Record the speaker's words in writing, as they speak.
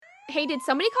Hey, did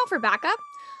somebody call for backup?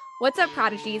 What's up,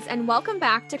 Prodigies, and welcome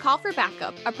back to Call for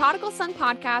Backup, a Prodigal Son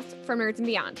podcast from Nerds and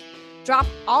Beyond. Drop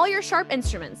all your sharp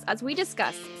instruments as we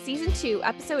discuss Season 2,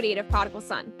 Episode 8 of Prodigal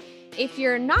Son. If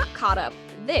you're not caught up,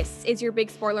 this is your big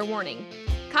spoiler warning.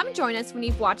 Come join us when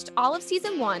you've watched all of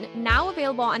Season 1, now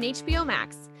available on HBO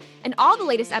Max, and all the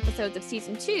latest episodes of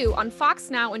Season 2 on Fox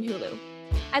Now and Hulu.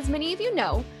 As many of you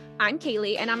know, I'm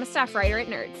Kaylee, and I'm a staff writer at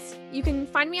Nerds. You can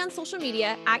find me on social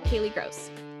media at Kaylee Gross.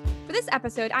 For this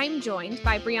episode, I am joined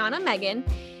by Brianna, Megan,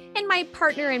 and my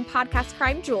partner in podcast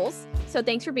crime, Jules. So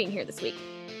thanks for being here this week.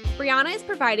 Brianna is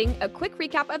providing a quick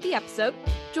recap of the episode.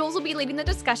 Jules will be leading the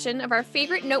discussion of our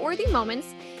favorite noteworthy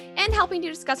moments and helping to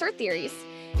discuss our theories.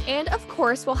 And of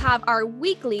course, we'll have our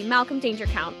weekly Malcolm Danger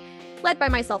Count, led by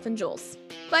myself and Jules.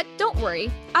 But don't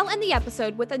worry, I'll end the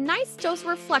episode with a nice dose of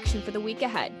reflection for the week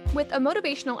ahead, with a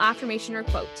motivational affirmation or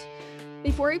quote.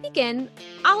 Before we begin,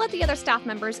 I'll let the other staff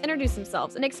members introduce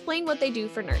themselves and explain what they do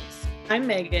for Nerds. I'm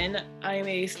Megan. I'm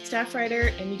a staff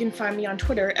writer, and you can find me on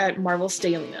Twitter at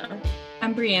MarvelStalina.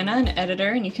 I'm Brianna, an editor,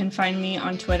 and you can find me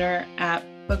on Twitter at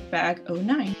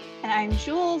BookBag09. And I'm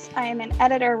Jules. I am an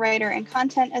editor, writer, and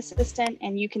content assistant,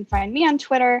 and you can find me on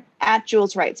Twitter at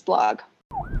JulesWritesBlog.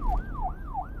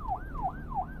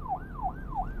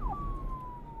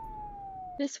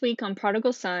 This week on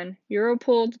Prodigal Son,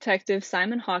 Europol detective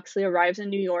Simon Hawksley arrives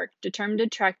in New York, determined to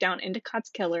track down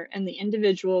Endicott's killer and the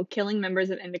individual killing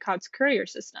members of Endicott's courier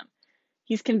system.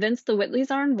 He's convinced the Whitleys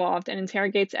are involved and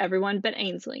interrogates everyone but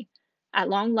Ainsley. At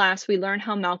long last, we learn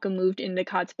how Malcolm moved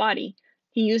Endicott's body.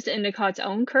 He used Endicott's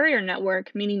own courier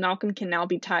network, meaning Malcolm can now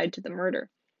be tied to the murder.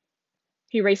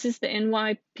 He races the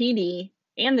NYPD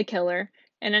and the killer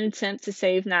in an attempt to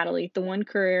save Natalie, the one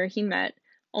courier he met,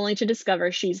 only to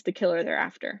discover she's the killer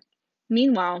thereafter.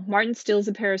 Meanwhile, Martin steals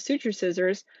a pair of suture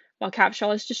scissors while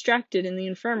Capshaw is distracted in the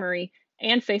infirmary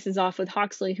and faces off with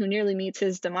Hawksley, who nearly meets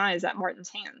his demise at Martin's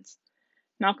hands.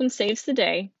 Malcolm saves the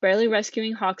day, barely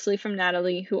rescuing Hawksley from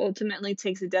Natalie, who ultimately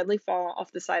takes a deadly fall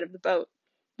off the side of the boat.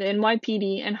 The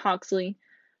NYPD and Hawksley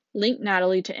link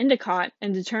Natalie to Endicott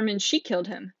and determine she killed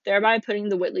him, thereby putting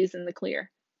the Whitleys in the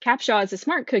clear. Capshaw is a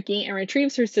smart cookie and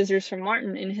retrieves her scissors from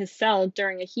Martin in his cell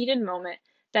during a heated moment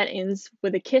that ends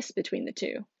with a kiss between the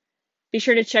two. Be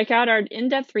sure to check out our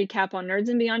in-depth recap on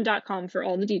nerdsandbeyond.com for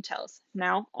all the details.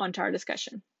 Now, on to our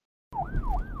discussion.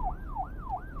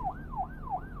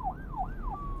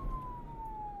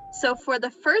 So for the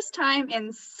first time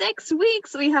in 6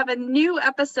 weeks, we have a new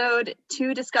episode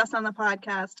to discuss on the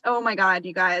podcast. Oh my God,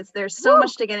 you guys, there's so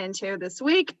much to get into this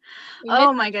week.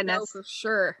 Oh my goodness. For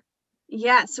sure.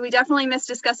 Yes, we definitely missed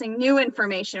discussing new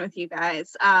information with you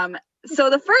guys.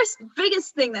 So the first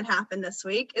biggest thing that happened this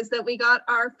week is that we got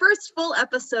our first full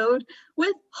episode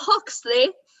with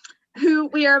Hawksley, who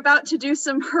we are about to do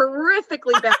some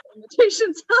horrifically bad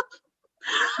imitations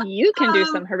of. You can do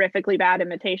some horrifically bad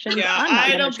imitations. Yeah,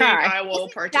 I don't think I will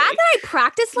partake. That I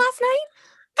practiced last night?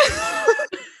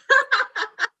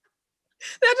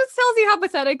 That just tells you how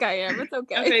pathetic I am. It's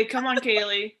okay. Okay, come on,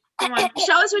 Kaylee. Come on.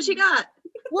 Show us what you got.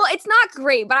 Well, it's not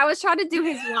great, but I was trying to do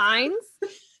his lines.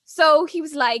 So he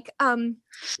was like, El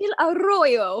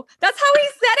Arroyo. That's how he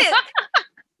said it.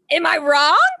 Am I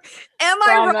wrong?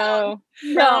 I wrong?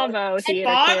 Bravo,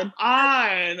 theater kid. Spot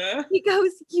on. He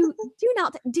goes, you do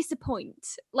not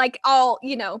disappoint. Like all,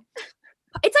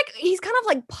 it's like, he's kind of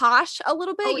like posh a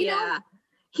little bit, you know?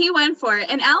 He went for it.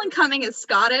 And Alan Cumming is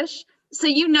Scottish. So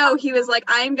he was like,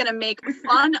 I'm going to make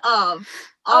fun of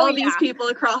all of these people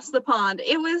across the pond.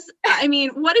 It was,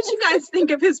 what did you guys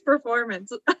think of his performance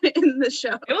in the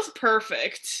show? It was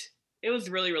perfect. It was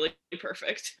really, really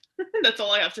perfect. That's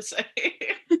all I have to say.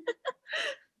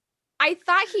 I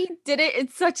thought he did it in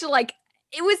such a,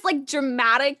 it was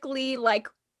dramatically, you know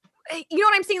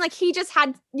what I'm saying? Like he just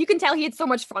you can tell he had so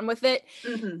much fun with it.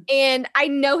 Mm-hmm. And I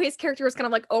know his character was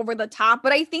kind of over the top,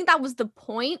 but I think that was the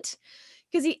point.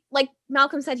 Because he, like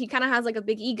Malcolm said, he kind of has a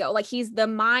big ego. Like he's the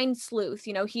mind sleuth,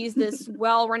 he's this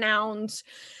well-renowned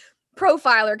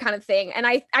profiler kind of thing. And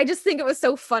I just think it was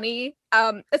so funny,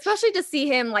 especially to see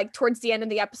him towards the end of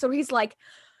the episode. He's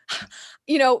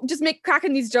just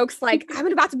cracking these jokes like, I'm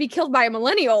about to be killed by a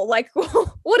millennial. Like,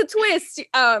 what a twist.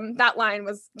 That line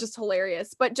was just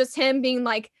hilarious. But just him being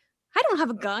like, I don't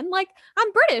have a gun. Like,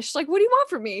 I'm British. Like, what do you want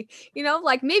from me?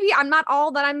 Maybe I'm not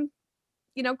all that I'm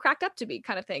cracked up to be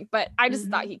kind of thing. But I just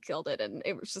thought he killed it, and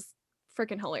it was just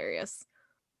freaking hilarious.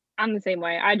 I'm the same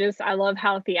way. I love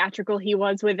how theatrical he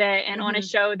was with it, and on a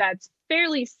show that's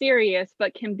fairly serious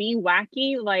but can be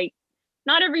wacky. Like,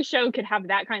 not every show could have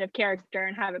that kind of character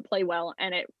and have it play well,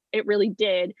 and it really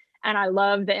did. And I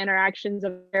love the interactions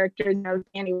of characters. You know,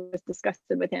 Danny was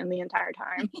disgusted with him the entire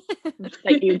time.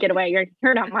 Like, you get away,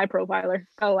 you're not my profiler.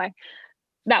 Go away.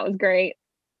 That was great.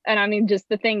 And I mean, just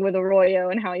the thing with Arroyo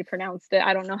and how he pronounced it,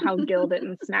 I don't know how Gil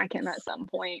didn't smack him at some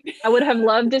point. I would have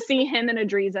loved to see him and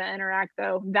Adriza interact,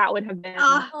 though. That would have been,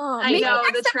 I maybe know,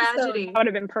 the next episode. tragedy. that would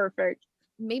have been perfect.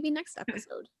 Maybe next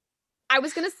episode. I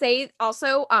was gonna say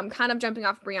also, kind of jumping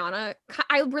off Brianna,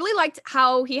 I really liked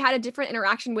how he had a different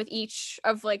interaction with each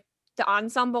of like the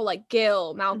ensemble, like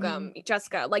Gil, Malcolm,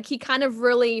 Jessica. Like, he kind of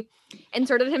really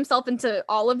inserted himself into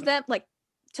all of them, like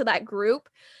to that group,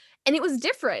 and it was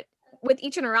different with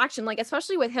each interaction. Like,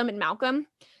 especially with him and Malcolm,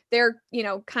 they're, you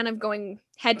know, kind of going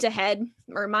head to head,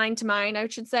 or mind to mind, I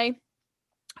should say,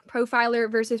 profiler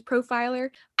versus profiler.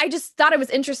 I just thought it was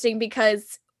interesting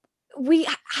because we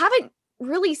haven't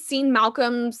really seen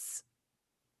Malcolm's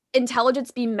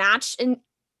intelligence be matched. And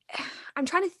I'm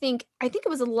trying to think, I think it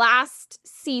was the last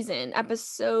season,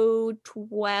 episode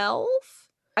 12.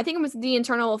 I think it was the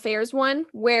internal affairs one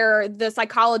where the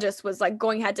psychologist was like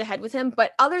going head to head with him.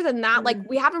 But other than that, like,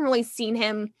 we haven't really seen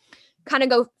him kind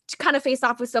of face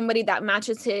off with somebody that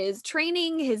matches his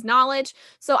training, his knowledge.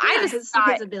 So I just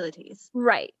thought, his abilities.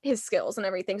 right, his skills and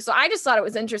everything. So I just thought it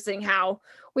was interesting how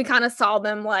we kind of saw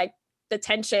them, like, the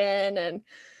tension. And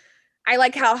I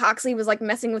like how Hoxley was like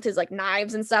messing with his like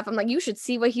knives and stuff. I'm like, you should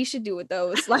see what he should do with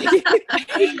those. Like,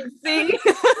 see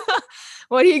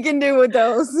what he can do with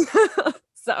those.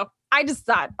 So I just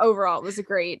thought overall it was a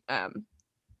great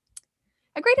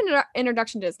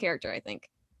introduction to his character, I think.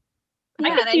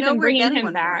 Yeah, I know we're bringing getting him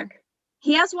one back. more.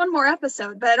 He has one more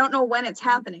episode, but I don't know when it's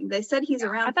happening. They said he's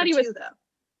around I thought for he was- two, though.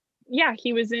 Yeah,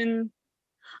 he was in.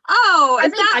 Oh, I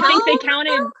is that think they all?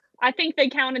 counted. I think they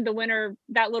counted the winner,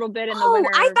 that little bit in the Oh, winner.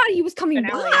 I thought he was coming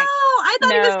finale. back. Oh, I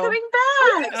thought he was No. coming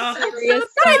back. Oh. That's Serious? so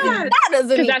sad. That doesn't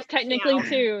Because even that's technically count.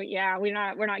 two. Yeah, we're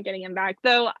not getting him back.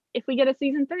 Though if we get a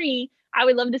season 3, I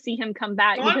would love to see him come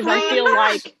back, Come on, because bring I him feel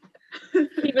back. like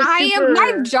he was my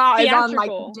super jaw is on my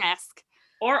theatrical. desk.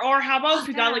 Or how about if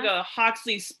we got like a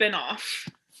Hoxley spinoff?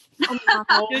 Oh my God.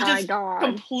 Oh You're my just god.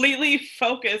 completely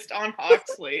focused on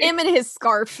Hoxley. Him and his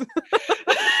scarf.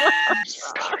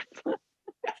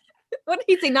 What did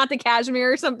he say? Not the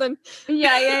cashmere or something?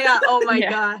 Yeah. Oh my Yeah.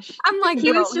 gosh. I'm like,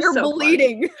 He girl, was just you're so funny.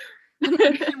 bleeding. I'm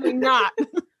like, can we not?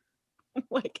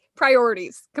 Like,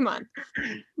 priorities. Come on.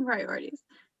 Priorities.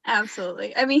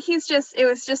 Absolutely. I mean, it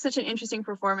was just such an interesting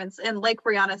performance. And like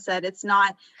Brianna said,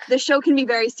 the show can be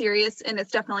very serious, and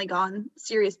it's definitely gone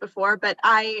serious before, but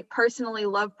I personally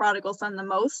love Prodigal Son the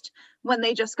most when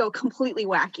they just go completely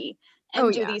wacky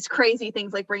and do these crazy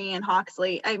things like bringing in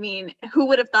Hoxley. I mean, who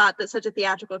would have thought that such a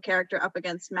theatrical character up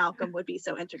against Malcolm would be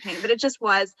so entertaining? But it just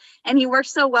was. And he worked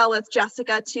so well with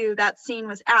Jessica too. That scene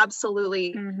was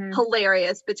absolutely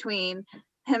hilarious between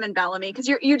him and Bellamy, because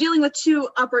you're dealing with two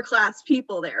upper class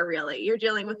people there. Really, you're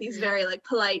dealing with these very like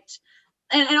polite,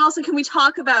 and also, can we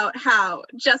talk about how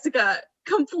Jessica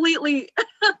completely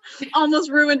almost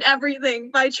ruined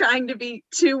everything by trying to be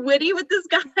too witty with this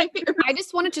guy? I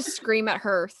just wanted to scream at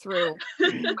her through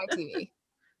my TV.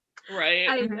 Right.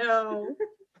 I know.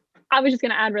 I was just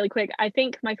gonna add really quick. I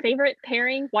think my favorite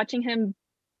pairing, watching him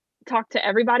talk to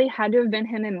everybody, had to have been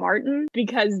him and Martin,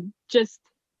 because just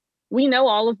we know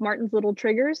all of Martin's little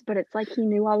triggers, but it's like he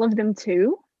knew all of them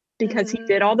too, because he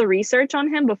did all the research on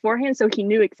him beforehand, so he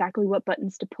knew exactly what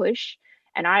buttons to push.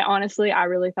 And I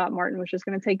really thought Martin was just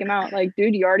going to take him out. Like,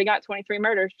 dude, you already got 23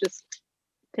 murders. Just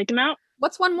take him out.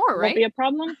 What's one more, Won't right? be a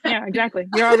problem. Yeah, exactly.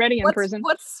 You're already in prison.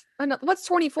 What's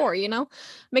 24, you know?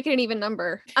 Make it an even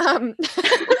number.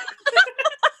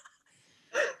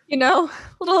 You know,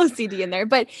 a little OCD in there.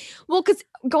 But, well, because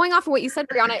going off of what you said,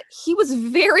 Brianna, he was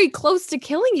very close to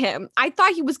killing him. I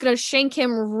thought he was going to shank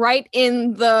him right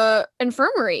in the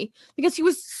infirmary, because he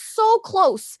was so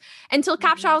close, until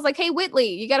Capshaw was like, hey, Whitley,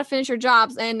 you got to finish your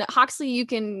jobs, and Hoxley, you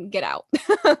can get out.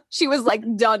 She was like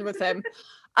done with him.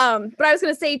 But I was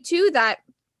going to say too that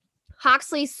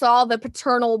Hoxley saw the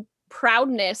paternal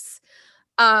proudness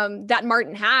that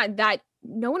Martin had that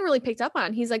no one really picked up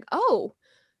on. He's like, oh,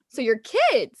 so your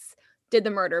kids did the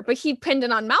murder, but he pinned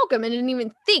it on Malcolm and didn't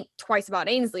even think twice about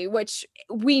Ainsley, which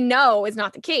we know is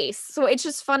not the case. So it's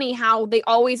just funny how they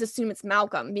always assume it's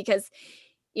Malcolm, because,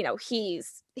 you know, he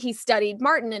studied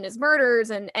Martin and his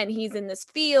murders, and he's in this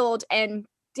field, and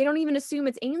they don't even assume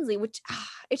it's Ainsley, which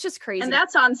it's just crazy. And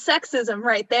that's on sexism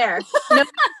right there. Nobody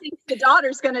thinks the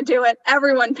daughter's going to do it.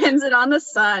 Everyone pins it on the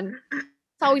son. It's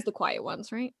always the quiet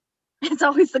ones, right? It's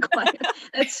always the quiet.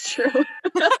 That's true.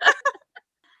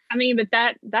 I mean, but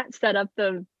that set up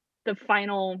the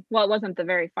final, well, it wasn't the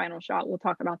very final shot. We'll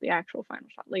talk about the actual final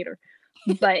shot later.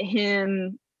 But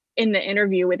him in the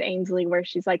interview with Ainsley where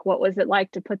she's like, what was it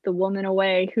like to put the woman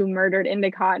away who murdered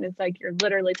Endicott? And it's like, you're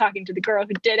literally talking to the girl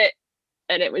who did it.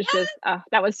 And it was just,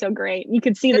 that was so great. You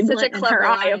could see It's the such a glint in her clever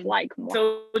eye of line. like, wow.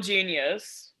 So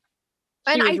genius.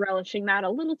 She And was relishing that a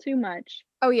little too much.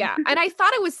 Oh yeah. And I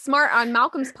thought it was smart on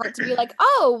Malcolm's part to be like,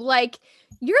 oh, like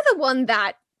you're the one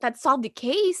that solved the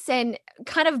case, and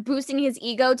kind of boosting his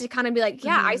ego to kind of be like,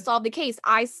 yeah, I solved the case.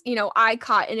 I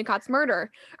caught Endicott's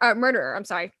murderer. I'm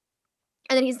sorry.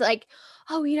 And then he's like,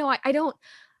 oh, I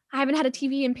haven't had a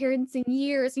TV appearance in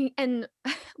years.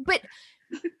 But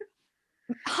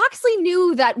Huxley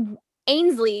knew that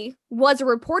Ainsley was a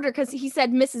reporter because he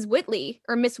said Mrs. Whitley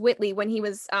or Miss Whitley when he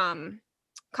was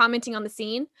commenting on the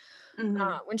scene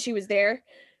when she was there.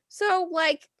 So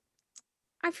like,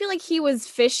 I feel like he was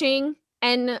fishing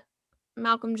and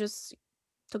Malcolm just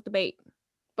took the bait.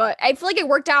 But I feel like it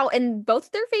worked out in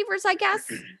both their favors, I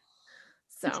guess.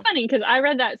 So it's funny because I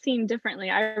read that scene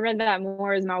differently. I read that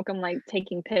more as Malcolm like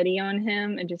taking pity on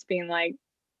him and just being like,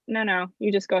 no,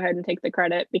 you just go ahead and take the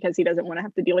credit because he doesn't want to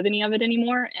have to deal with any of it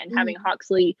anymore. And having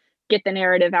Huxley get the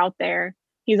narrative out there.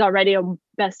 He's already a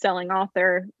best-selling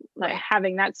author. Like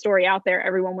having that story out there,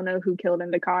 everyone will know who killed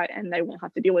Endicott and they won't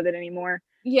have to deal with it anymore.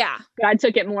 Yeah. But I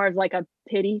took it more of like a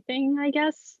pity thing, I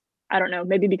guess. I don't know,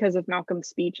 maybe because of Malcolm's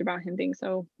speech about him being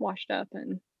so washed up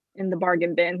and in the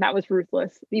bargain bin. That was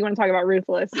ruthless. You want to talk about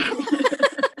ruthless? I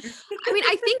mean,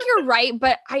 I think you're right,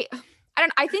 but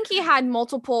I think he had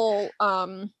multiple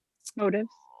motives.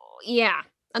 Yeah,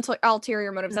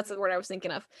 ulterior motives. That's the word I was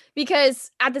thinking of.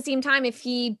 Because at the same time, if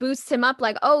he boosts him up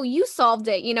like, oh, you solved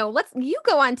it, you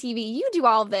go on TV, you do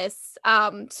all this.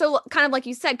 So kind of like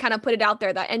you said, kind of put it out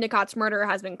there that Endicott's murderer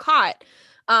has been caught.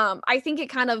 I think it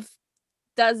kind of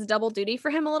does double duty for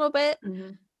him a little bit.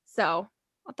 So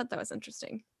I thought that was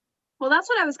interesting. Well, that's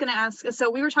what I was going to ask. So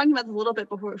we were talking about this a little bit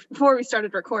before we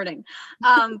started recording.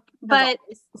 But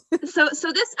so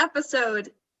this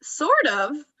episode sort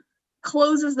of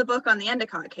closes the book on the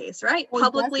Endicott case, right?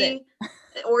 Publicly,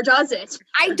 or does it?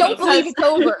 I don't believe it's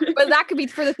over, but that could be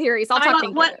for the theories. What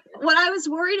I was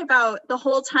worried about the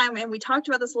whole time, and we talked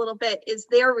about this a little bit, is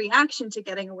their reaction to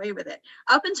getting away with it.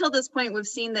 Up until this point, we've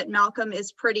seen that Malcolm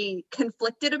is pretty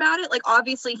conflicted about it. Like,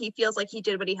 obviously, he feels like he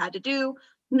did what he had to do.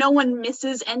 No one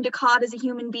misses Endicott as a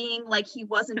human being. Like, he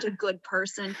wasn't a good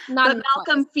person. But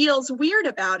Malcolm feels weird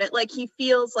about it. Like, he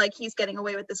feels like he's getting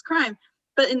away with this crime.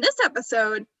 But in this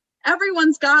episode,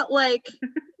 everyone's got like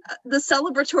the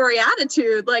celebratory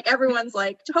attitude. Like, everyone's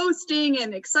like toasting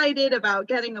and excited about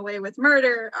getting away with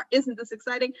murder. Isn't this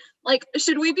exciting? Like,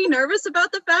 should we be nervous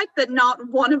about the fact that not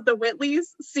one of the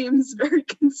Whitleys seems very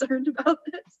concerned about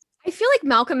this? I feel like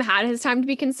Malcolm had his time to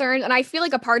be concerned, and I feel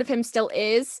like a part of him still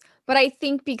is. But I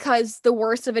think because the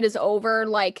worst of it is over,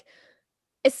 like,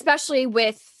 especially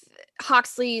with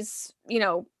Huxley's,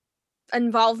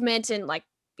 involvement in, like,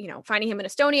 finding him in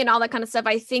Estonia and all that kind of stuff,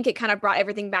 I think it kind of brought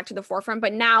everything back to the forefront.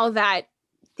 But now that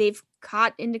they've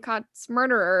caught Endicott's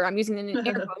murderer, I'm using the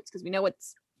air quotes because we know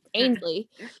it's Ainsley,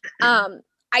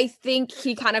 I think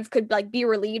he kind of could, like, be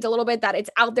relieved a little bit that it's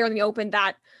out there in the open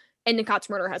that Endicott's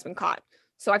murderer has been caught.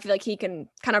 So I feel like he can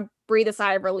kind of breathe a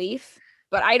sigh of relief.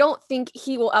 But I don't think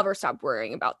he will ever stop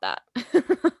worrying about that.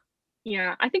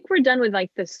 Yeah, I think we're done with like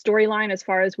the storyline as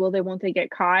far as won't they get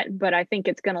caught, but I think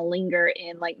it's going to linger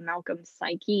in like Malcolm's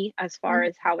psyche as far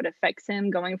as how it affects him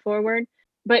going forward.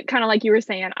 But kind of like you were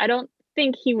saying, I don't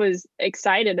think he was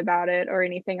excited about it or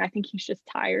anything. I think he's just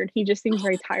tired. He just seems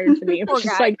very tired to me. It's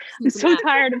just like, I'm so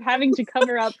tired of having to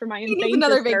cover up for my insane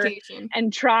another sister vacation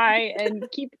and try and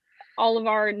keep all of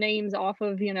our names off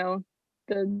of,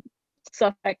 the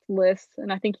suspect list.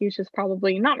 And I think he's just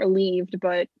probably not relieved,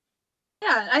 but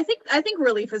yeah, I think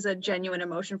relief is a genuine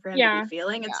emotion for him to be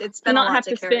feeling. It's been a lot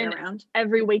to carry around.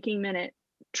 Every waking minute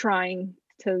trying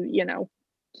to,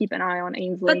 keep an eye on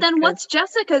Ainsley. But then what's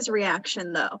Jessica's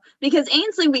reaction though? Because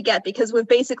Ainsley we get because we've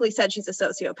basically said she's a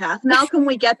sociopath. Malcolm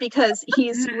we get because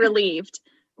he's relieved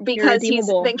because he's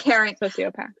been carrying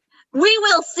sociopath. We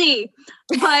will see.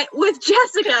 But with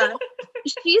Jessica,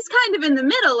 she's kind of in the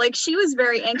middle. Like, she was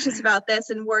very anxious about this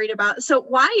and worried about. So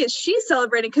why is she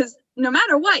celebrating? Because no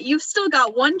matter what, you've still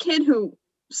got one kid who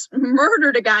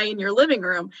murdered a guy in your living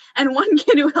room and one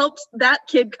kid who helped that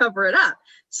kid cover it up.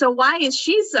 So why is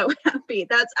she so happy?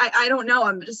 I don't know.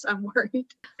 I'm worried.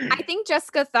 I think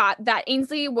Jessica thought that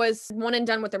Ainsley was one and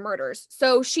done with the murders.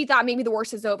 So she thought maybe the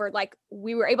worst is over. Like,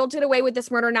 we were able to get away with this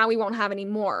murder. Now we won't have any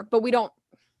more. But we don't.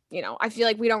 I feel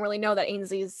like we don't really know that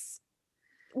Ainsley's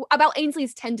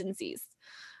tendencies.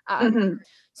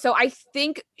 So I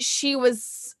think she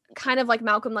was kind of like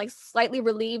Malcolm, like slightly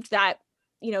relieved that,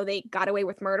 they got away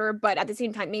with murder. But at the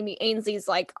same time, maybe Ainsley's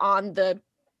like on the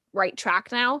right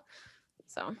track now.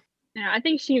 So Yeah, I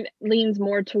think she leans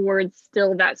more towards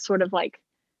still that sort of like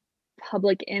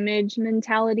public image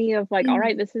mentality of like, all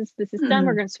right, this is done.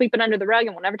 We're gonna sweep it under the rug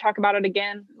and we'll never talk about it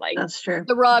again. Like, That's true.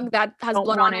 the rug that has Don't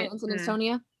blood want on it, it. Anson and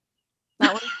Sonia.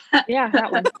 That one. yeah,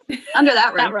 that one. Under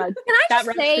that That rug. rug. Can I That just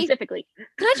rug say, specifically.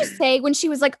 when she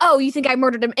was like, "Oh, you think I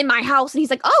murdered him in my house?" And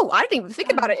he's like, "Oh, I didn't even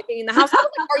think about it being in the house." I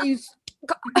was like, "Are you?"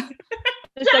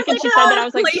 The second she said that, I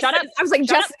was like, shut up. I was like,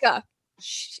 Shut up. Jessica,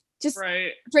 just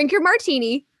Right. drink your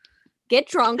martini, get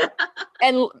drunk,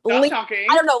 and Stop leave. talking.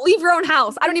 I don't know, leave your own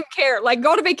house. I don't even care. Like,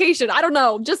 go to vacation. I don't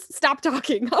know. Just stop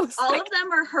talking. I was All like, of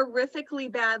them are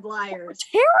horrifically bad liars.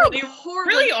 terrible. They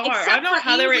Horrible. really are. I Except don't know for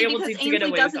how they were Ainsley, able to because get Ainsley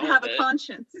away with doesn't all have of a it.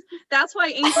 conscience. That's why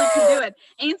Ainsley can do it.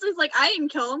 Ainsley's like, I didn't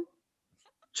kill him.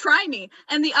 Try me.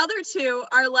 And the other two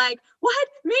are like, what?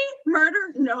 Me?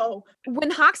 Murder? No.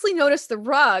 When Hoxley noticed the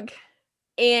rug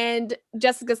and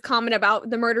Jessica's comment about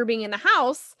the murder being in the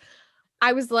house,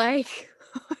 I was like,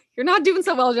 you're not doing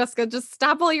so well, Jessica. Just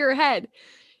stop while you're ahead.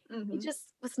 Mhm. It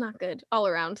just was not good all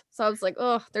around. So I was like,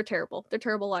 oh, they're terrible. They're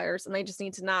terrible liars. And they just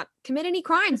need to not commit any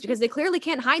crimes because they clearly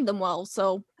can't hide them well.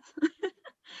 So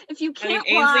If you I mean,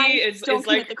 can't lie, Ainsley is don't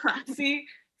commit like the crime.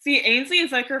 See, Ainsley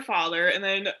is like her father, and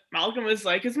then Malcolm is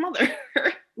like his mother.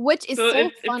 which is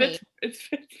so funny. It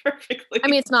fits perfectly. I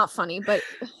mean, it's not funny, but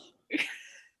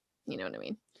you know what I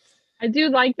mean. I do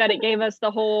like that it gave us the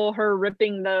whole her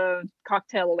ripping the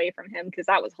cocktail away from him because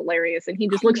that was hilarious. And he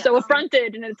just looks so know.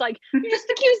 affronted. And it's like, you just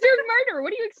accused her of murder.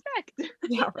 What do you expect?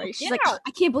 Yeah, right. She's Get like, out.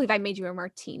 I can't believe I made you a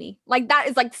martini. Like, that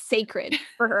is like sacred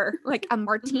for her. Like, a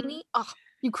martini? Oh,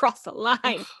 you crossed the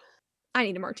line. I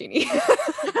need a martini.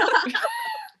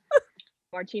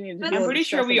 Martini. But I'm pretty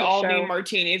sure we all need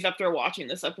martinis after watching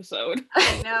this episode.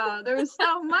 I know. There was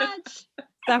so much.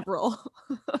 Several.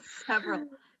 Several.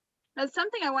 Now,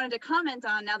 something I wanted to comment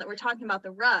on now that we're talking about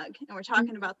the rug and we're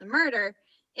talking about the murder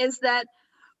is that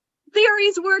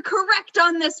theories were correct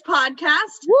on this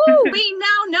podcast. Woo! We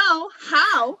now know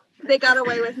how they got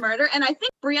away with murder. And I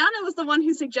think Brianna was the one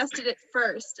who suggested it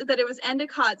first, that it was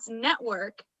Endicott's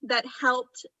network that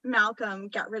helped Malcolm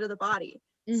get rid of the body.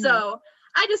 Mhm. So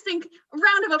I just think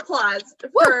round of applause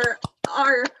for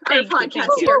our Thank you, podcast thank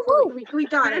you. here. Woo, woo. We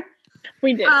got it.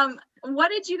 We did. What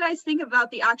did you guys think about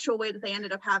the actual way that they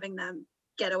ended up having them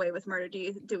get away with murder?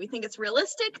 Do we think it's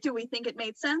realistic? Do we think it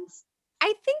made sense?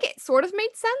 I think it sort of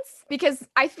made sense because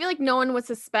I feel like no one would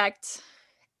suspect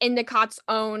Endicott's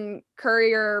own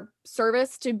courier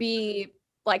service to be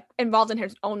like involved in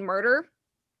his own murder.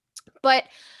 But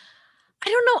I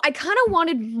don't know. I kind of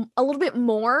wanted a little bit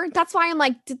more. That's why I'm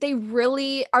like, are they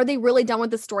really done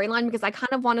with the storyline? Because I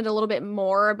kind of wanted a little bit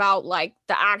more about like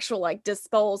the actual like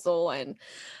disposal and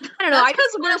I don't know. That's I just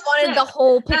 'cause we're kind of wanted the sick.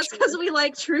 whole picture. That's because we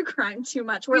like true crime too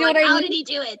much. We're You know like, what I how mean? did he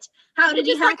do it? How did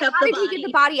he Just, like, hack up how the did body? he get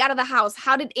the body out of the house?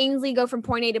 How did Ainsley go from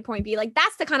point A to point B? Like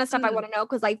that's the kind of stuff I Mm. want to know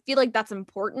because I feel like that's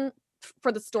important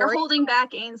for the They're story. holding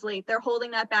back Ainsley. They're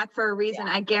holding that back for a reason,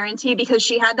 I guarantee, because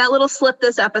she had that little slip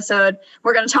this episode.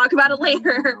 We're going to talk about it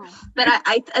later. But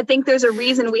I think there's a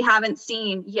reason we haven't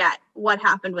seen yet what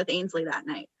happened with Ainsley that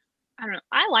night. I don't know.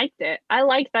 I liked it. I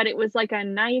liked that it was like a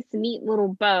nice, neat little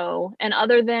bow. And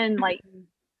other than like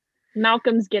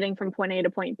Malcolm's getting from point A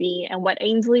to point B and what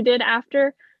Ainsley did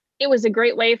after, it was a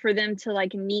great way for them to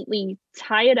like neatly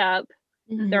tie it up.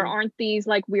 There aren't these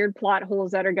like weird plot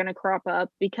holes that are going to crop up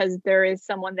because there is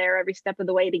someone there every step of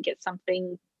the way to get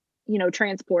something,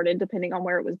 transported depending on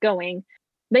where it was going.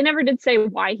 They never did say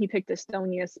why he picked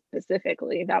Estonia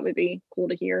specifically. That would be cool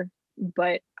to hear,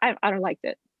 but I don't like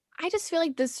it. I just feel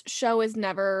like this show is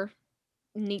never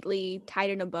neatly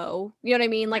tied in a bow. You know what I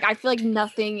mean? Like I feel like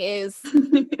nothing is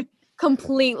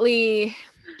completely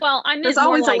Well, I meant There's more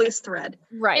always like, a loose thread.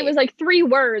 right. it was like 3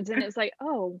 words and it's like,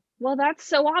 oh, well, that's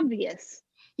so obvious.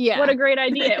 yeah. What a great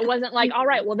idea. It wasn't like, all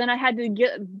right, well, then I had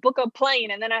to book a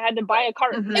plane and then I had to buy a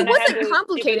cart. Mhm. and It then I had wasn't to-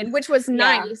 complicated, which was yeah.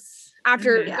 nice.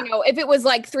 After, Yeah. if it was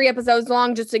like 3 episodes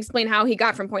long just to explain how he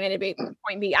got from point A to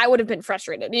point B, I would have been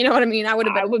frustrated. You know what I mean? I would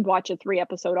have been. I would watch a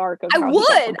 3-episode arc of I how he got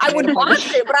from would. I point A would to point B.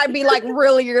 watch it, but I'd be like,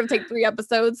 really? You're going to take 3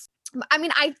 episodes? I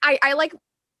mean, I like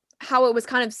how it was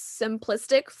kind of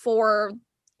simplistic for,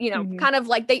 Mhm. kind of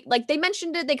like they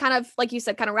mentioned it. They kind of, like you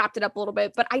said, kind of wrapped it up a little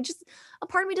bit, but a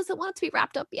part of me doesn't want it to be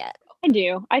wrapped up yet. I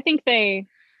do. I think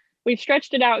we've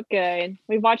stretched it out good.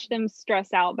 We've watched them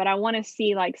stress out, but I want to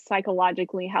see like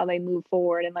psychologically how they move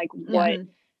forward and like what, Mhm.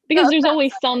 because No, there's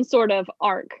always some sort of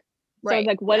arc. So Right. it's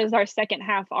like, what is our second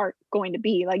half arc going to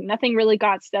be? Like nothing really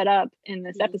got set up in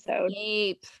this episode.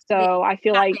 Escape. So I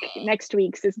feel like happening. next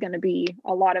week's is going to be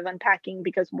a lot of unpacking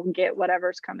because we'll get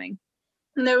whatever's coming.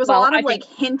 And there was Well, a lot I of like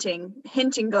hinting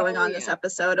going on this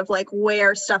episode of like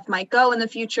where stuff might go in the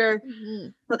future.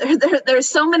 But there's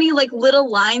so many like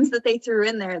little lines that they threw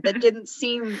in there that didn't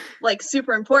seem like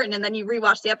super important, and then you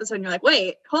rewatch the episode and you're like,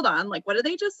 wait, hold on, like what did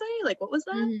they just say? Like what was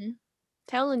that?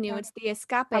 Telling you, it's the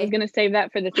escape. I was gonna save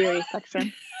that for the theory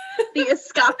section. The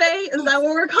escape? Is that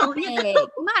what we're calling it? Hey,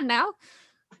 come on now.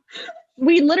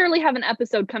 We literally have an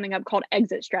episode coming up called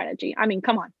Exit Strategy. I mean,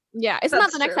 come on. Yeah, isn't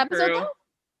That's that the next true. episode True. though?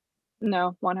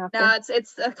 No, one after. No,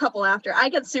 it's a couple after. I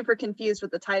get super confused with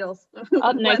the titles.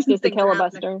 Up next when is the things are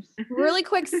happening. Killabusters. Really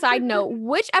quick side note: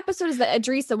 which episode is the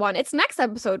Idrissa one? It's next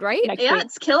episode, right? Next Yeah, week.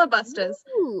 it's Killabusters.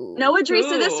 Ooh. No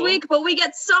Idrissa this Ooh. week, but we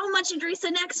get so much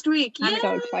Idrissa next week. I'm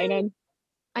so Yay! excited.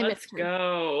 I Let's missed him.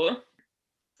 go.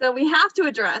 So we have to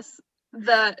address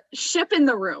the ship in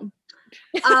the room.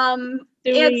 We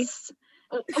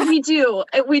do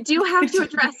have to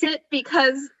address it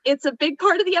because it's a big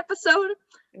part of the episode.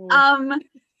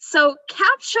 So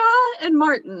Capshaw and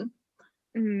Martin,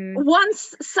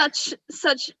 once such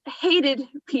hated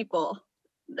people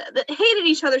that hated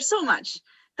each other so much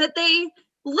that they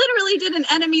literally did an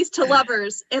enemies to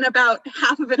lovers in about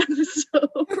half of an episode.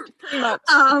 Pretty much.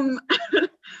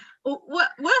 What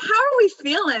how are we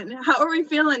feeling? How are we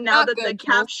feeling now Not that the good,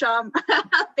 Jules. Capshaw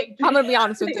I'm gonna be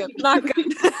honest with you. Not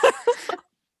good.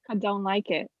 I don't like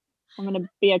it. I'm gonna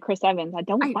be a Chris Evans. I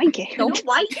don't I like it. don't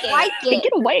like it. Like Take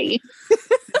it away.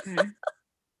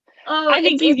 Oh, I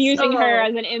think he's using her so-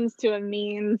 as an ends to a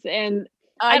means, and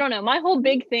I don't know. My whole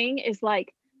big thing is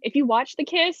like, if you watch The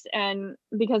Kiss, and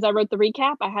because I wrote the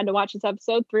recap, I had to watch this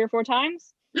episode 3 or 4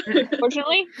 times.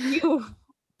 Fortunately, You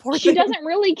poor she thing. doesn't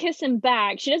really kiss him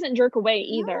back. She doesn't jerk away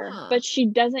either, Yeah. but she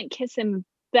doesn't kiss him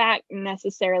back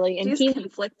necessarily, and She's he's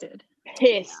conflicted.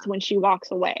 pissed when she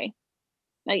walks away.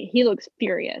 Like, he looks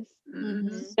furious.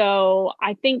 Mhm. So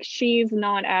I think she's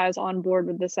not as on board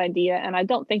with this idea, and I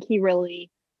don't think he really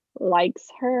likes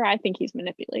her. I think he's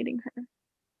manipulating her.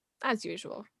 As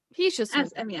usual. He's just.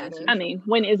 As manipulative. I mean,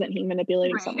 when isn't he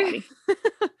manipulating Right. somebody?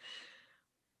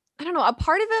 I don't know.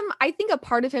 I think a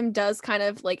part of him does kind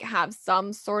of like have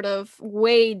some sort of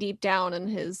way deep down in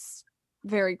his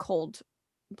very cold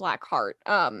black heart.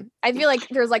 I feel like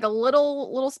there's like a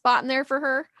little spot in there for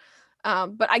her.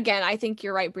 But again, I think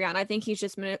you're right, Brianna. I think he's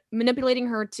just manipulating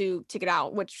her to get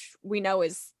out, which we know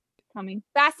is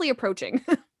fastly approaching.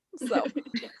 So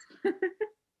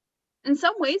In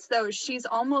some ways, though, she's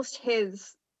almost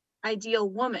his ideal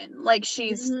woman. Like,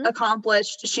 she's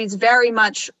accomplished. She's very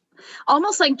much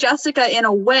almost like Jessica in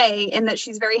a way, in that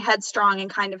she's very headstrong and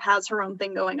kind of has her own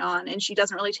thing going on, and she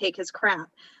doesn't really take his crap.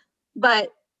 But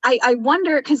I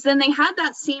wonder, because then they had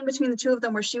that scene between the two of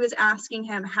them where she was asking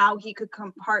him how he could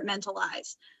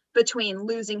compartmentalize between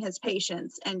losing his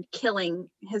patients and killing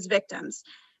his victims.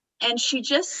 And she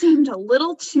just seemed a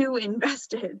little too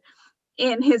invested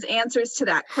in his answers to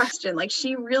that question. Like,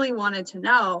 she really wanted to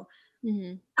know.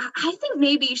 I think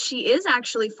maybe she is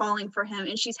actually falling for him,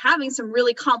 and she's having some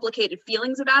really complicated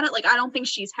feelings about it. Like, I don't think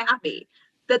she's happy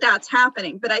that that's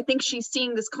happening, but I think she's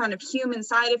seeing this kind of human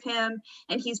side of him,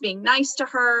 and he's being nice to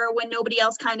her when nobody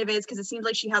else kind of is, because it seems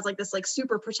like she has like this like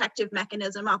super protective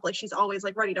mechanism up, like she's always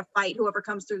like ready to fight whoever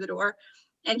comes through the door,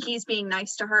 and he's being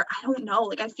nice to her. I don't know,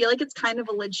 like I feel like it's kind of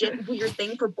a legit weird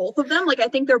thing for both of them. Like, I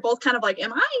think they're both kind of like,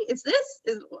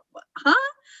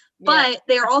 but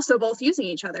they're also both using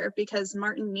each other because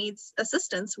Martin needs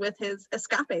assistance with his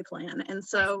escape plan, and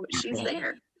so she's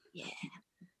there. Yeah.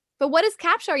 But what is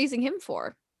Capshaw using him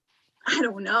for? I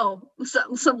don't know.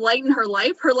 Some light in her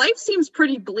life. Her life seems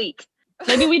pretty bleak.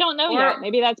 Maybe we don't know Or- yet.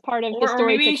 Maybe that's part of the or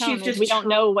story maybe to come. she's Is just we don't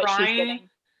know what she's trying-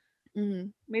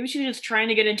 getting. Maybe she's just trying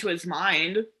to get into his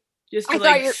mind. Just I to thought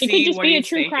like you're- She see could just what be a he's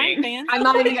true crime thinking. fan. I'm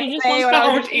not even She gonna just say wants what I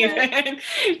Don't was gonna say.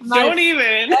 even. Don't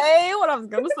even. Say what I was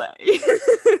gonna say.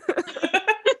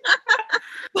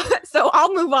 So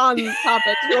I'll move on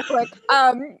topics real quick.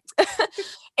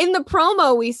 In the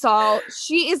promo we saw,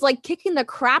 she is like kicking the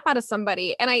crap out of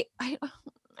somebody, and I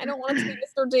don't want it to be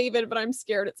Mr. David, but I'm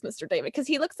scared it's Mr. David because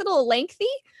he looks a little lengthy.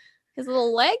 His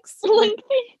little legs, flailing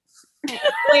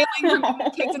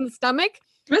when kicked in the stomach.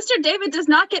 Mr. David does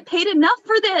not get paid enough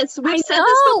for this. We've said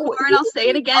this know. before, and I'll say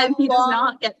it again. He does long-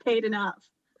 not get paid enough.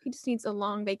 He just needs a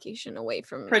long vacation away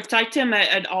from. Protect him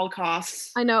at all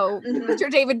costs. I know, Mhm. Mr.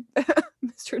 David.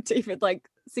 Mr. David, like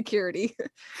security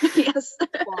Yes.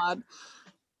 squad.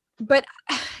 But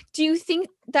do you think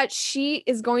that she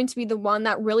is going to be the one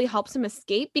that really helps him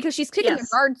escape because she's kicking the Yes.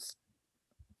 guards?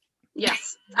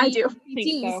 Yes, I do.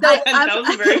 think so. That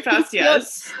was a very fast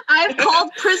yes. I've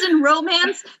called prison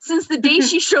romance since the day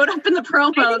she showed up in the I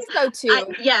promos. think so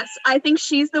too. Yes, I think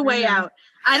she's the way Mhm. out.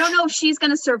 I don't know if she's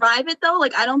gonna survive it though.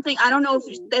 Like I don't know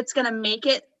if that's gonna make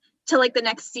it to like the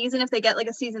next season if they get like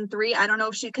a season 3. I don't know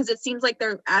if because it seems like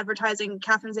they're advertising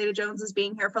Catherine Zeta-Jones as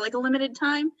being here for like a limited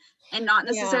time and not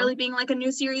necessarily being like a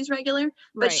new series regular.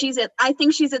 But I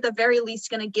think she's at the very least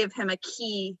gonna give him a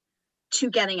key to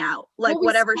getting out. Like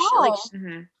whatever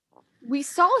we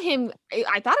saw him,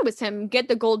 I thought it was him, get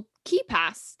the gold key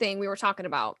pass thing we were talking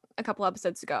about a couple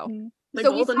episodes ago. The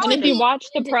So golden And if you ticket. watch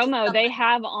the promo, they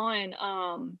have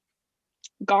on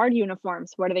guard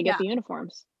uniforms. Where do they get the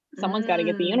uniforms? Someone's got to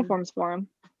get the uniforms for them.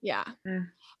 Yeah.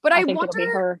 But I think it'll be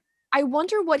her.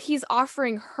 wonder what he's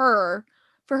offering her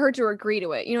for her to agree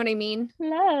to it. You know what I mean?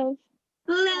 Love.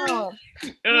 Oh,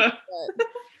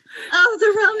 Oh,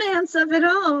 the romance of it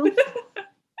all.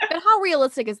 but how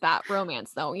realistic is that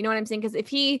romance though? You know what I'm saying? Because if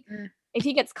he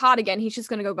gets caught again, he's just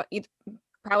gonna go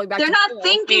probably back. They're to not school.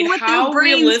 thinking with their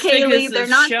brains, Kaylee. They're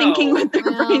not thinking with their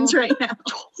brains right now.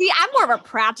 See, I'm more of a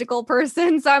practical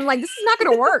person, so I'm like, this is not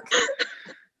gonna work.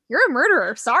 You're a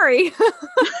murderer. Sorry.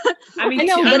 I mean,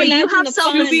 know, but you you have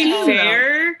to be fun.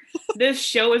 fair, this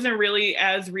show isn't really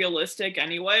as realistic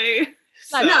anyway.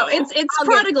 So. No, it's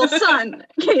Prodigal Son,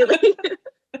 Kaylee.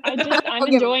 I'm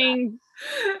enjoying.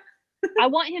 I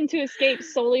want him to escape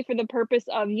solely for the purpose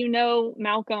of,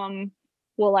 Malcolm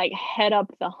will like head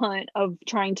up the hunt of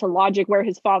trying to logic where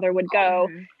his father would go.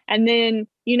 And then,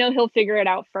 he'll figure it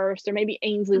out first, or maybe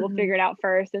Ainsley will figure it out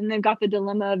first. And they've got the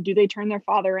dilemma of, do they turn their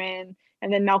father in?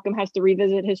 And then Malcolm has to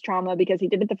revisit his trauma because he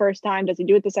did it the first time. Does he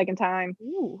do it the second time?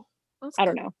 Ooh, I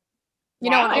don't know.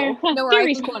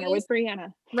 Theory's Corner with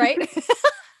Brianna. Right?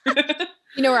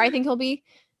 You know where I think he'll be?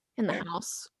 In the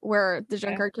house where the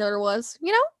junkyard killer was.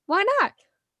 Why not?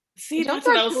 See, The that's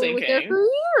what I was junkyard killer was there thinking.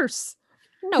 for years.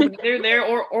 Nobody. They're there,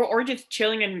 or just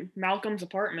chilling in Malcolm's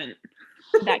apartment.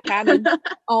 That cabin.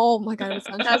 Oh my god, it was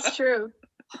Sunshine. That's true.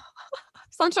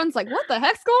 Sunshine's like, what the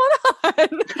heck's going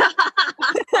on?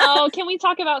 Oh, can we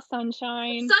talk about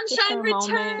Sunshine? just Sunshine for a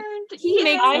moment? returned. He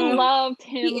makes I me- loved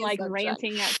He him is like Sunshine.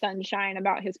 ranting at Sunshine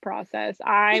about his process.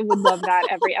 I would love that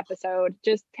every episode.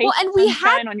 Just take Well, and we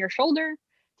Sunshine on your shoulder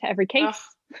to every case.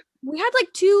 Ugh. We had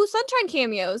like 2 Sunshine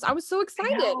cameos. I was so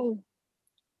excited. No.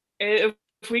 If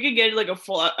we could get like a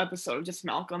full episode of just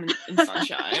Malcolm and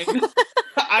Sunshine,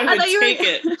 I would thought you were- take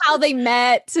it. How they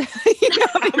met.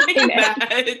 How they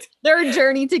met. Their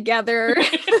journey together.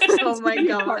 Oh my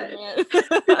god.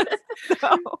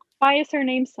 So, Why is her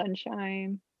name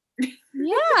Sunshine?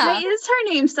 yeah. Why is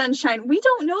her name Sunshine? We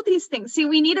don't know these things. See,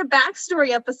 we need a backstory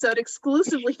episode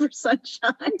exclusively for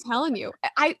Sunshine. I'm telling you.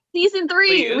 Season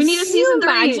 3. We need a Please. season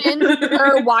 3. Imagine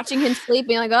her watching him sleep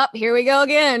being like, oh, here we go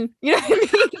again. You know what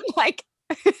I mean? Like,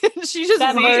 she just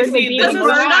That See, bird would see, be this in is the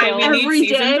why we wild need every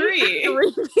season day.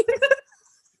 3.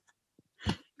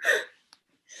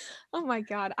 Oh my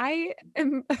god, I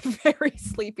am very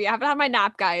sleepy. I haven't had my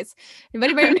nap, guys. If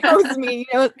anybody knows me,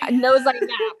 knows I nap.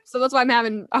 So that's why I'm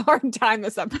having a hard time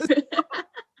this episode.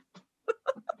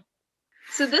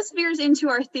 So this veers into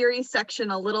our theory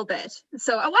section a little bit.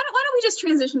 So why don't we just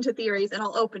transition to theories, and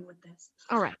I'll open with this.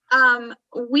 All right.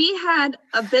 We had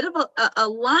a bit of a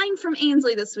line from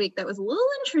Ainsley this week that was a little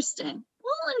interesting,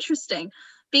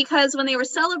 because when they were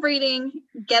celebrating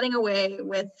getting away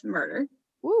with murder,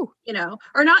 Ooh.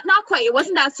 or not quite. It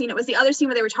wasn't that scene. It was the other scene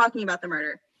where they were talking about the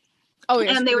murder. Oh,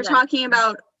 yes. And they were talking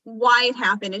about why it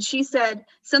happened. And she said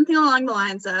something along the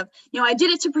lines of, I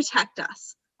did it to protect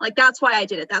us. Like, that's why I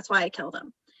did it. That's why I killed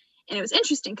him. And it was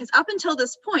interesting because up until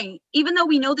this point, even though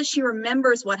we know that she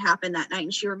remembers what happened that night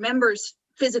and she remembers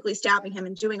physically stabbing him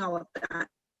and doing all of that,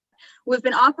 we've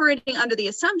been operating under the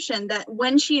assumption that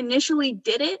when she initially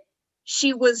did it,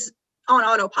 she was on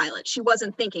autopilot. She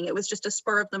wasn't thinking. It was just a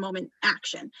spur of the moment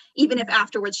action, even if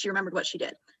afterwards she remembered what she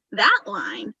did. That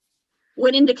line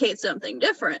would indicate something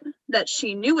different, that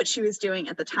she knew what she was doing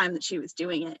at the time that she was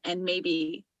doing it and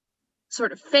maybe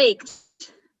sort of faked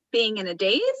being in a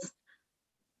daze.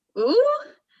 Ooh,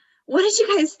 what did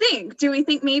you guys think? Do we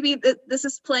think maybe that this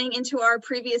is playing into our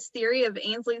previous theory of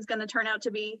Ainsley's going to turn out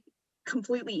to be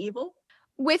completely evil?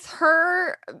 With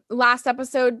her last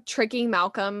episode tricking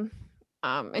Malcolm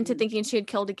into thinking she had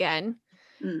killed again,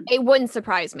 it wouldn't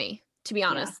surprise me, to be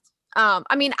honest.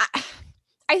 I mean,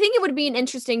 I think it would be an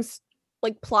interesting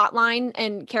like plot line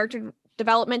and character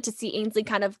development to see Ainsley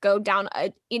kind of go down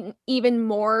an even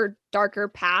more darker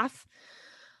path.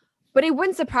 But it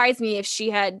wouldn't surprise me if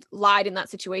she had lied in that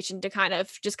situation to kind of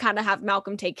have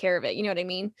Malcolm take care of it. You know what I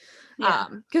mean? Yeah.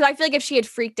 Because I feel like if she had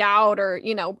freaked out or,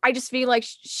 I just feel like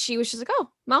she was just like, oh,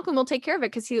 Malcolm will take care of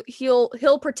it because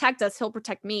he'll protect us. He'll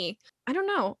protect me. I don't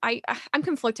know. I'm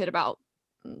conflicted about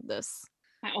this.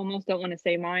 I almost don't want to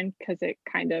say mine because it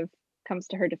kind of comes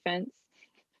to her defense.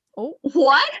 Oh,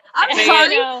 What? I'm Say it.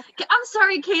 sorry. No. I'm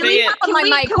sorry, Say Kaylee. it. On my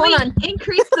mic, Can hold we on.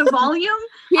 increase the volume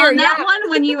here, on that yeah. one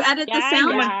when you edit the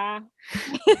sound? Yeah.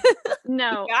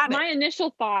 No, Got it. my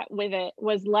initial thought with it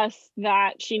was less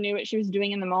that she knew what she was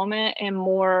doing in the moment and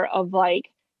more of like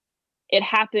it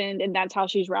happened and that's how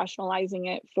she's rationalizing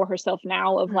it for herself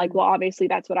now of like, well, obviously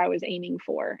that's what I was aiming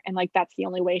for. And like that's the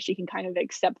only way she can kind of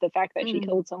accept the fact that she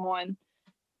killed someone.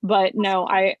 But no,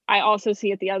 I also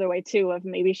see it the other way too of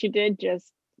maybe she did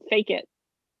just fake it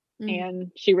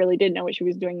and she really did know what she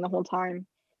was doing the whole time.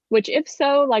 Which if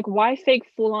so, like why fake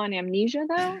full-on amnesia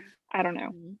though? I don't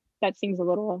know. That seems a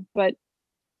little, but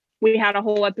we had a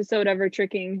whole episode of her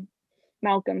tricking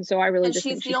Malcolm, so I really And just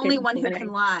she's think the only capable one of who anything.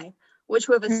 can lie, which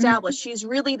we've established. She's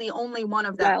really the only one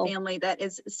of that Well. family that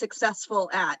is successful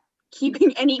at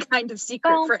keeping any kind of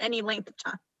secret Well. for any length of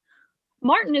time.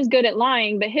 Martin is good at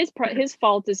lying, but his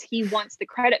fault is he wants the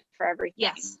credit for everything.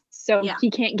 Yes. So Yeah. he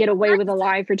can't get away with a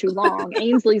lie for too long.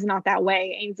 Ainsley's not that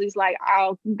way. Ainsley's like,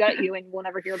 I'll gut you and we'll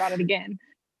never hear about it again.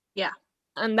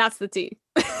 And that's the tea.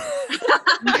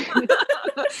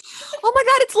 Oh my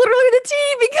god, it's literally the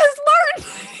tea because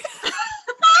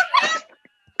Martin.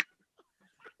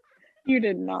 You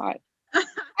did not. I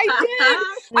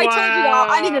did. I told you all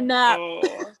I need a nap Wow.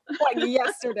 like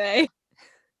yesterday.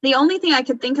 The only thing I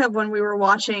could think of when we were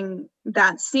watching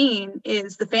that scene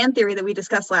is the fan theory that we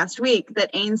discussed last week that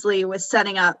Ainsley was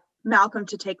setting up Malcolm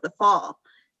to take the fall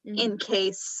in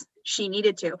case she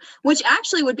needed to, which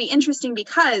actually would be interesting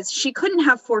because she couldn't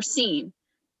have foreseen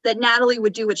that Natalie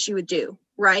would do what she would do,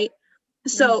 right?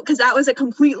 So, because that was a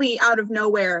completely out of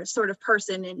nowhere sort of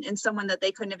person and someone that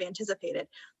they couldn't have anticipated.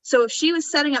 So if she was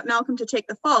setting up Malcolm to take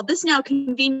the fall, this now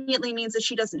conveniently means that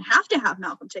she doesn't have to have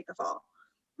Malcolm take the fall,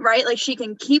 right? Like she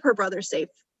can keep her brother safe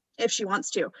if she wants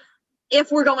to,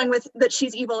 if we're going with that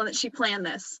she's evil and that she planned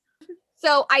this.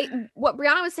 So what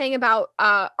Brianna was saying about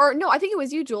or no, I think it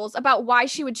was you, Jules, about why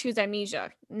she would choose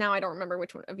amnesia. Now I don't remember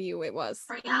which one of you it was.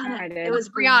 Brianna. I did. It was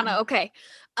Brianna, okay.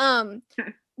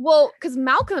 Well, because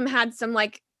Malcolm had some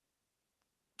like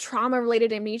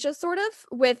trauma-related amnesia, sort of,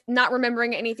 with not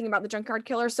remembering anything about the junkyard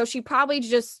killer. So she probably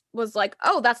just was like,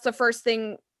 "Oh, that's the first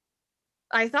thing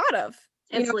I thought of."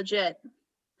 It's legit.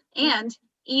 And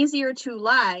easier to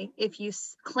lie if you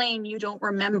claim you don't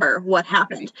remember what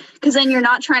happened, because then you're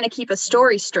not trying to keep a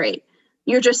story straight.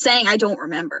 You're just saying, I don't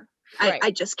remember. Right.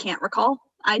 I just can't recall.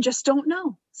 I just don't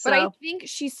know. So, But I think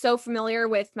she's so familiar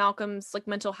with Malcolm's like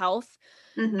mental health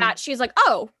mhm. that she's like,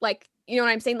 "Oh, like, you know what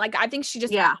I'm saying?" Like, I think she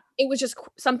just, Yeah. it was just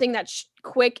something that's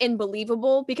quick and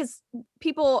believable because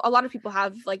a lot of people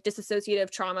have like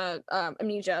dissociative trauma,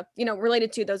 amnesia, you know,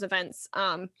 related to those events,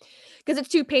 because it's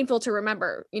too painful to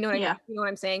remember. You know what I mean? You know what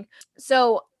I'm saying?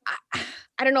 So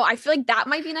I don't know. I feel like that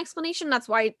might be an explanation. That's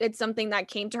why it's something that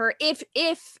came to her.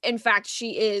 If in fact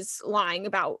she is lying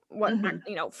about what,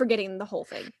 you know, forgetting the whole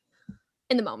thing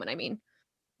in the moment. I mean.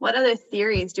 What other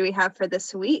theories do we have for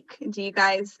this week? Do you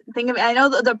guys think of it? I know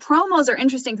the promos are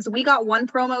interesting because we got one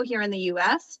promo here in the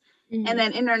US and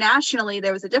then internationally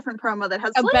there was a different promo that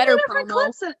has A better different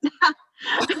promo. clips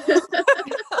in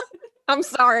I'm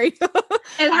sorry.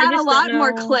 It had a just lot don't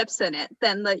more know. clips in it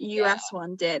than the US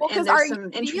one did. Well, 'cause and there's our- some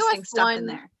the interesting US stuff in one-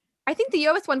 there. I think the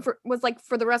US one was like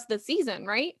for the rest of the season,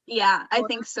 right? Yeah, I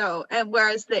think so. And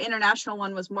whereas the international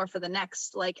one was more for the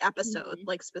next like episode,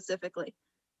 like specifically.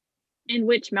 In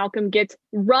which Malcolm gets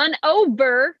run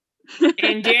over.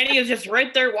 And Danny is just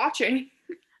right there watching.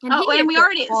 And Oh, he and we gets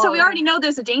already all already know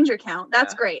there's a danger count.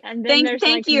 That's Yeah. great. And then there's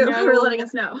Thank like you for no- letting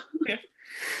us know.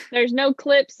 There's no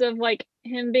clips of like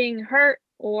him being hurt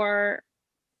or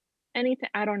anything.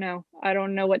 I don't know. I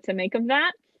don't know what to make of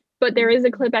that. But there is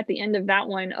a clip at the end of that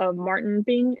one of Martin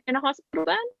being in a hospital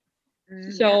bed.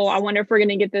 So I Yes. wonder if we're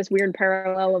gonna get this weird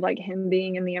parallel of like him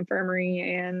being in the infirmary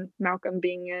and Malcolm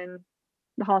being in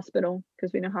the hospital,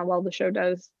 because we know how well the show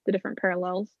does the different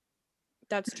parallels.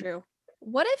 That's true.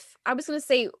 What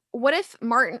if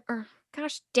Martin, or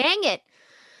gosh, dang it.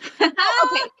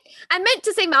 Okay. I meant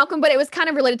to say Malcolm, but it was kind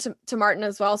of related to Martin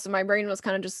as well. So my brain was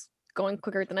kind of just going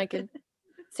quicker than I could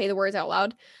say the words out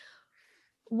loud.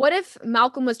 What if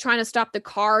Malcolm was trying to stop the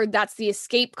car that's the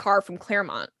escape car from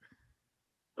Claremont?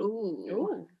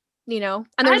 Ooh. You know?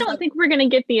 And I there's don't like, think we're gonna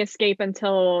get the escape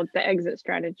until the exit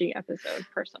strategy episode,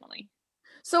 personally.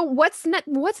 so what's next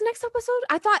episode?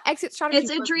 I thought exit strategy. It's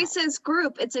was next. Idris's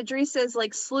group. It's Idris's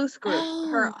like sleuth group.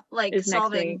 Her like Is next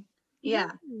solving. week.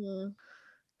 Yeah.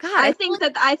 God, I feel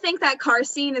think that car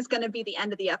scene is going to be the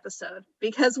end of the episode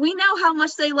because we know how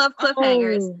much they love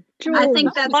cliffhangers. Oh, I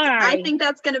think Jules,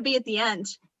 that's going to be at the end.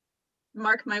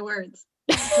 Mark my words.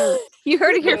 you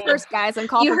heard it here first, guys. And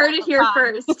call You for heard it here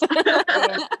Backup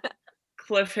first.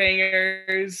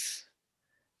 Cliffhangers.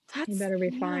 He better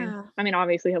be fine. Yeah. I mean,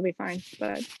 obviously he'll be fine,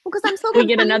 but Because I'm so we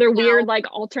get confused another now. weird like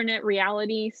alternate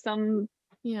reality.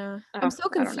 Yeah. Oh, I'm so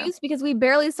I don't know. confused because we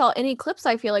barely saw any clips,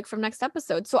 I feel like, from next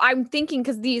episode. So I'm thinking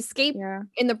because the escape Yeah.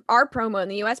 in our promo and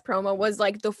the US promo was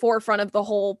like the forefront of the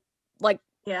whole like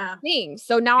Yeah. thing.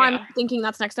 So now I'm Yeah. thinking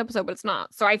that's next episode, but it's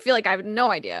not. So I feel like I have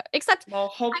no idea. Except Well,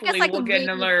 hopefully I we'll could get read,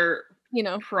 another you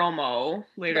know, promo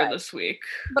later Right. this week.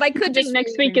 but I could I think just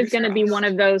next read- week is going to be crossed. one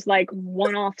of those like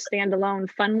one-off standalone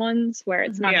fun ones where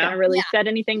it's not Yeah. going to really Yeah. set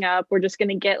anything up. We're just going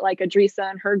to get like Adrisa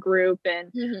and her group,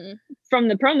 and Mhm. from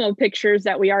the promo pictures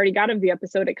that we already got of the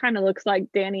episode, it kind of looks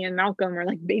like Danny and Malcolm are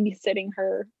like babysitting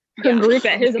her Yeah. group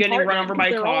at his Getting run apartment. over by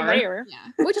a They're all car. there.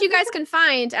 Yeah. Which you guys can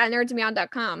find at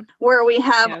nerdsbeyond.com. Where we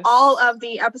have Yes. all of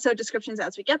the episode descriptions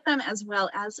as we get them, as well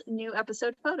as new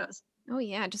episode photos. Oh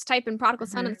yeah, just type in Prodigal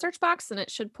Son in the search box and it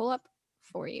should pull up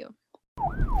for you.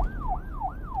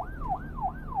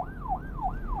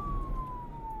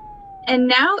 And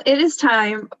now it is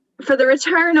time for the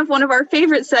return of one of our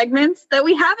favorite segments that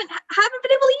we haven't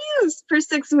been able to use for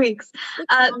 6 weeks.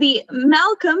 The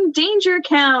Malcolm Danger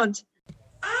Count.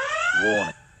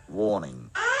 Warning,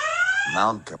 warning.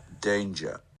 Malcolm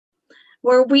danger.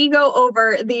 Where we go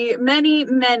over the many,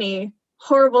 many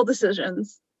horrible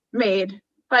decisions made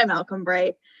by Malcolm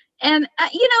Bright. And,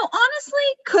 honestly,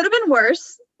 could have been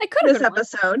worse. It could have This been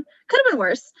worse. episode could have been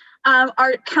worse.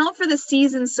 Our count for the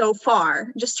season so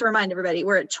far, just to remind everybody,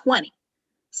 we're at 20.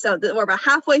 So we're about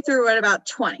halfway through, we're at about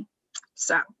 20.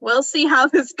 So we'll see how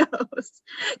this goes.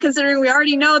 Considering we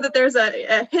already know that there's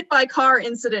a hit by car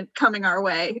incident coming our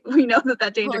way, we know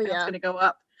that danger count's yeah. going to go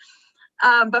up.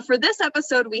 But for this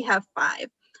episode, we have 5.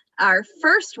 Our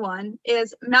first one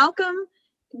is Malcolm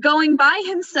going by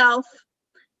himself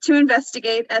to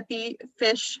investigate at the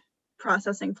fish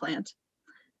processing plant.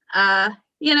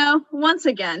 Once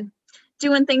again,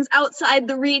 doing things outside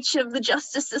the reach of the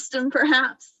justice system,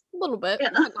 perhaps. A little bit.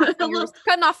 Yeah,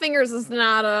 Cutting off fingers is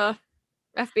not a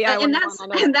FBI.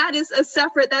 And that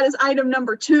is item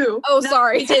number 2. Oh,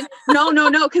 sorry. No,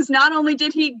 because not only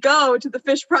did he go to the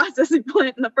fish processing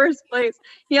plant in the first place,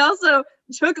 he also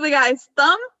took the guy's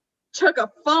thumb, took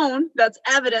a phone that's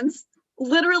evidence,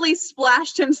 literally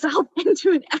splashed himself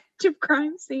into an active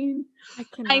crime scene.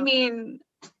 I mean,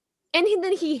 and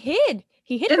then he hid.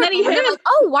 He hid. And for then he a moment. hid. Like,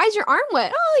 oh, why is your arm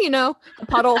wet? Oh, a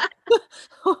puddle.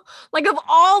 Like of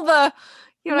all the,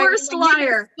 worst like,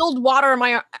 liar. Spilled water in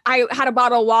my. I had a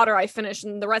bottle of water I finished,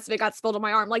 and the rest of it got spilled on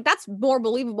my arm. Like that's more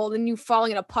believable than you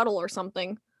falling in a puddle or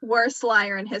something. Worst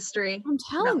liar in history. I'm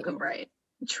telling Malcolm you. Bright.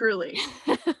 Truly.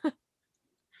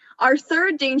 Our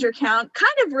third danger count,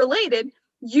 kind of related,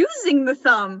 using the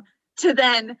thumb to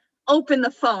then open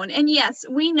the phone. And yes,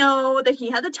 we know that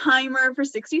he had the timer for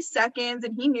 60 seconds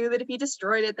and he knew that if he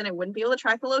destroyed it, then it wouldn't be able to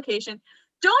track the location.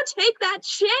 Don't take that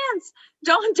chance.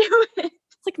 Don't do it.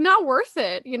 It's like not worth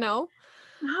it,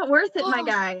 Not worth it, my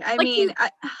guy. I mean,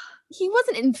 he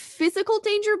wasn't in physical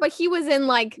danger, but he was in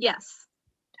like, yes.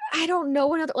 I don't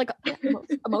know, another like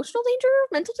emotional danger,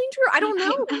 mental danger. I don't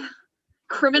know.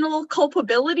 Criminal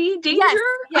culpability danger. Yes,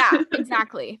 yeah,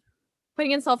 exactly.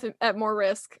 Putting himself at more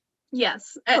risk.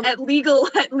 Yes, at legal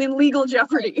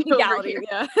jeopardy. Legality,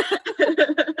 yeah.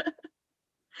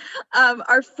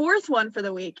 Our fourth one for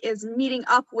the week is meeting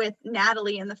up with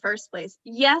Natalie in the first place.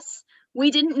 Yes,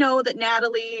 we didn't know that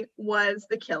Natalie was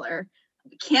the killer.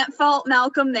 We can't fault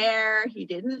Malcolm there. He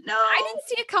didn't know. I didn't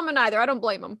see it coming either. I don't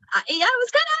blame him. It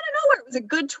was kind of out of nowhere. It was a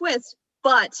good twist,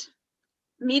 but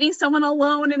meeting someone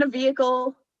alone in a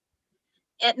vehicle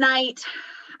at night,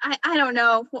 I don't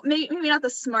know. Maybe not the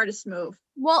smartest move.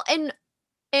 Well,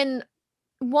 and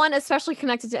one especially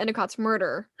connected to Endicott's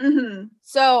murder. Mm-hmm.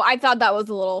 So I thought that was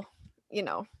a little,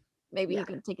 maybe Yeah. he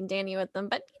could have taken Danny with them,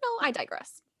 but I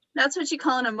digress. That's what you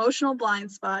call an emotional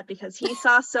blind spot, because he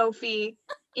saw Sophie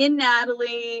in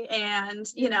Natalie, and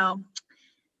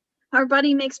our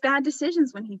buddy makes bad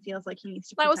decisions when he feels like he needs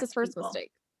to. That was his protect first people.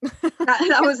 mistake.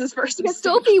 That was his first Because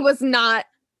mistake. Sophie was not,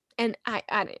 and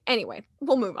anyway,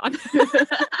 we'll move on.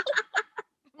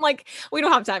 Like, we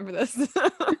don't have time for this.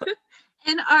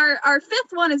 And our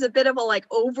fifth one is a bit of a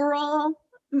overall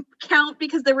count,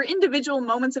 because there were individual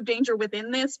moments of danger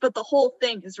within this, but the whole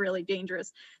thing is really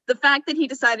dangerous. The fact that he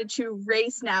decided to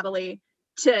race Natalie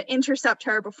to intercept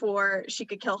her before she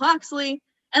could kill Hoxley,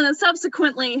 and then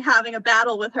subsequently having a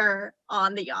battle with her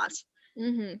on the yacht.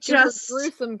 Mm-hmm. Just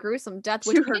gruesome death, To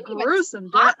which we her didn't even gruesome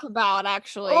talk death. about,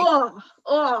 actually.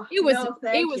 It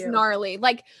was gnarly.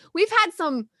 Like, we've had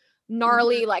some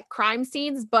gnarly crime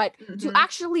scenes, but to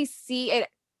actually see it,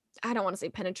 I don't want to say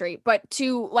penetrate, but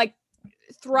to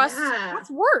thrust, that's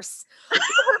worse.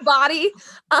 Her body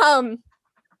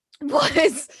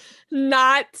was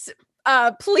not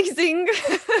pleasing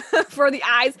for the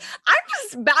eyes. I'm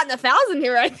just batting 1,000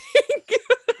 here, I think.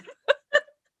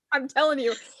 I'm telling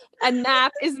you, a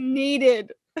nap is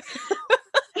needed.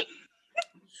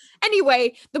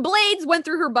 Anyway, the blades went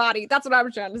through her body. That's what I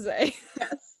was trying to say.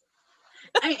 Yes.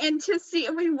 And to see,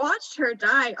 we watched her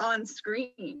die on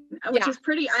screen, which is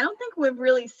pretty, I don't think we've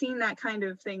really seen that kind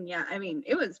of thing yet. I mean,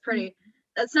 it was pretty,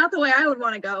 that's not the way I would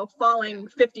want to go, falling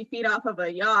 50 feet off of a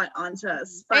yacht onto a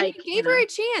spike. And he gave her a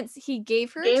chance. He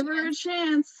gave her a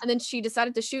chance. And then she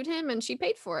decided to shoot him and she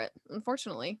paid for it,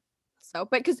 unfortunately. So,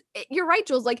 but because you're right,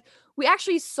 Jules, like we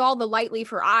actually saw the light leave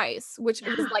her eyes, which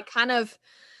was like kind of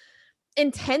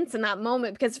intense in that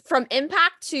moment, because from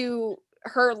impact to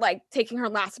her like taking her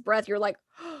last breath, you're like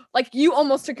you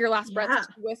almost took your last breath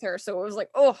with her. So it was like,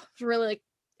 oh, it's really like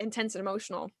intense and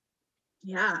emotional.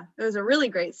 Yeah, it was a really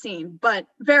great scene, but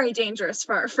very dangerous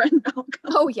for our friend Malcolm.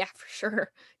 Oh yeah, for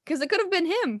sure, because it could have been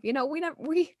him. You know, we don't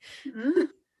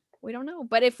know.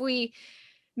 But if we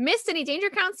missed any danger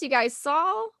counts you guys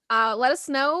saw, let us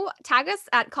know. Tag us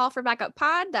at Call for Backup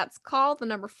Pod. That's call the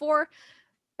number 4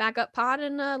 Backup Pod,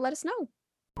 and let us know.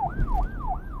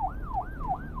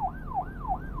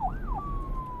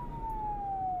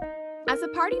 As a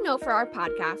party note for our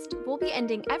podcast, we'll be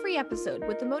ending every episode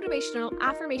with a motivational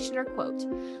affirmation or quote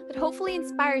that hopefully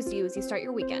inspires you as you start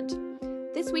your weekend.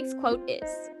 This week's quote is,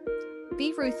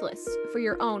 "Be ruthless for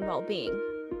your own well-being."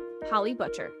 Holly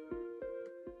Butcher.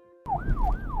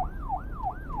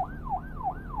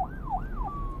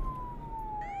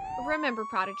 Remember,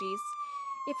 prodigies,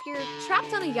 if you're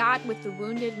trapped on a yacht with the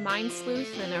wounded mind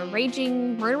sleuth and a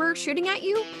raging murderer shooting at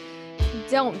you,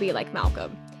 don't be like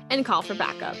Malcolm and call for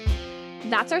backup.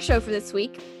 That's our show for this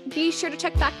week. Be sure to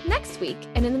check back next week.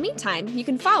 And in the meantime, you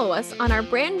can follow us on our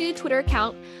brand new Twitter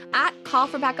account at Call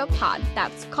for Backup Pod.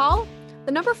 That's call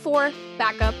the number 4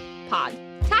 Backup Pod.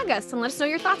 Tag us and let us know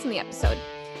your thoughts on the episode.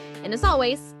 And as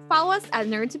always, follow us at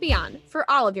Nerds and Beyond for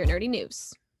all of your nerdy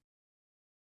news.